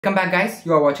Welcome back guys,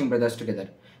 you are watching Brothers Together.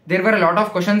 There were a lot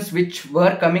of questions which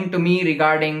were coming to me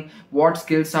regarding what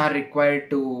skills are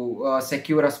required to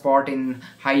secure a spot in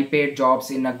high paid jobs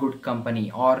in a good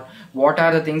company, or what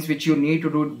are the things which you need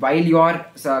to do while you are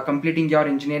completing your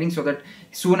engineering, so that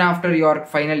soon after your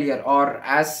final year or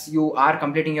as you are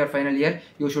completing your final year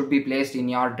you should be placed in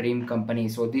your dream company.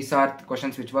 So these are the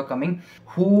questions which were coming.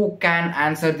 Who can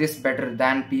answer this better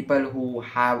than people who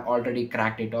have already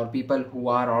cracked it, or people who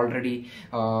are already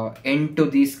into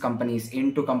these companies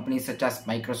such as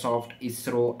Microsoft,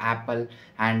 ISRO, Apple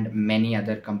and many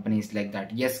other companies like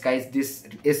that. Yes guys, this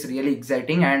is really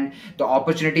exciting and the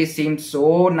opportunity seems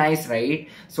so nice, right?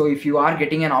 So if you are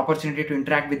getting an opportunity to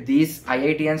interact with these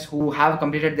IITians who have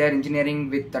completed their engineering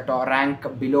with the rank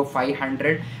below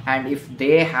 500, and if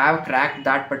they have cracked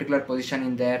that particular position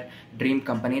in their dream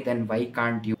company, then why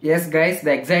can't you? Yes guys,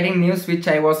 the exciting news which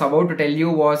I was about to tell you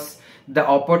was the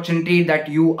opportunity that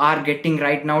you are getting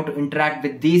right now to interact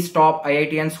with these top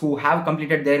IITians who have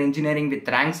completed their engineering with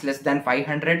ranks less than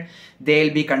 500.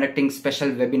 They'll be conducting special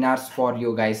webinars for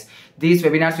you guys. These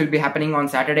webinars will be happening on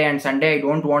Saturday and Sunday. I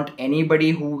don't want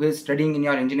anybody who is studying in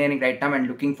your engineering right now and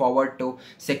looking forward to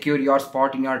secure your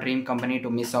spot in your dream company to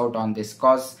miss out on this,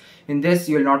 cause in this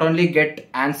you will not only get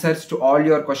answers to all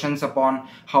your questions upon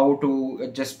how to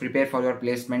just prepare for your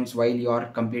placements while you are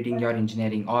completing your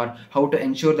engineering, or how to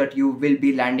ensure that you will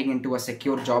be landing into a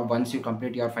secure job once you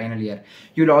complete your final year.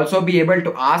 You'll also be able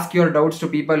to ask your doubts to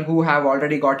people who have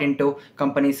already got into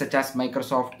companies such as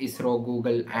Microsoft, ISRO,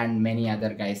 Google and many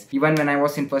other guys. Even when I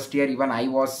was in first year, even I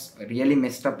was really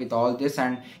messed up with all this,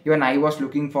 and even I was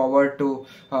looking forward to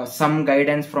some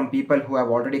guidance from people who have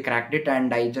already cracked it,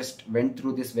 and I just went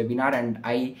through this webinar and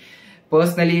I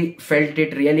personally felt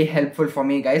it really helpful for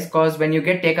me guys, because when you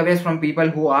get takeaways from people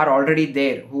who are already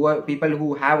there, who are people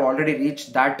who have already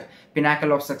reached that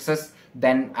pinnacle of success,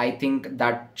 then I think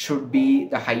that should be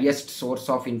the highest source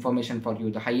of information for you,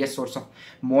 the highest source of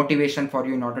motivation for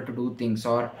you in order to do things,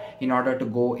 or in order to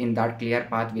go in that clear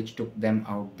path which took them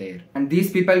out there. And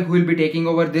these people who will be taking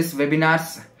over these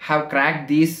webinars have cracked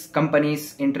these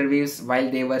companies' interviews while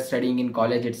they were studying in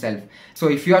college itself. So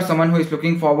if you are someone who is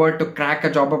looking forward to crack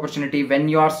a job opportunity when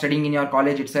you are studying in your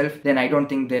college itself, then I don't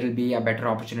think there will be a better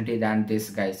opportunity than this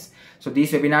guys. So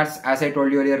these webinars, as I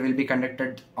told you earlier, will be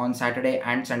conducted on Saturday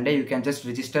and Sunday. You can just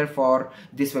register for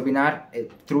this webinar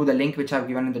through the link which I have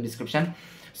given in the description.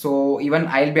 So even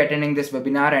I'll be attending this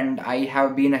webinar, and I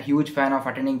have been a huge fan of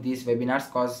attending these webinars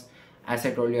because, as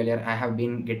I told you earlier, I have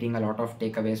been getting a lot of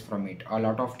takeaways from it, a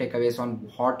lot of takeaways on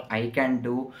what I can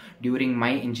do during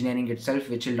my engineering itself,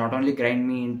 which will not only grind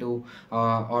me into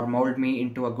or mold me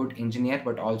into a good engineer,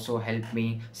 but also help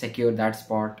me secure that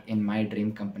spot in my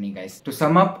dream company guys. To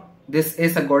sum up, this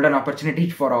is a golden opportunity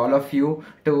for all of you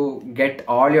to get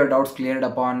all your doubts cleared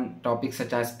upon topics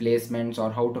such as placements,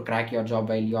 or how to crack your job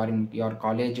while you are in your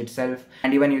college itself,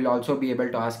 and even you'll also be able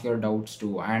to ask your doubts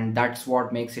too, and that's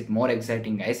what makes it more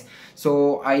exciting guys.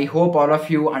 So I hope all of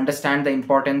you understand the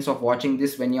importance of watching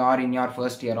this when you are in your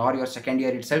first year or your second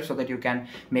year itself, so that you can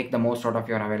make the most out of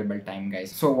your available time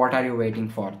guys. So what are you waiting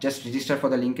for? Just register for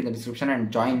the link in the description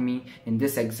and join me in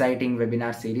this exciting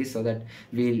webinar series, so that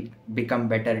we'll become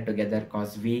better together,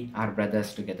 because we are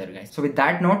brothers together guys. So with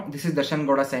that note, this is Darshan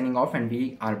Gowda signing off, and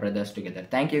we are brothers together.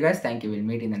 Thank you guys. Thank you. We'll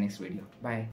meet in the next video. Bye.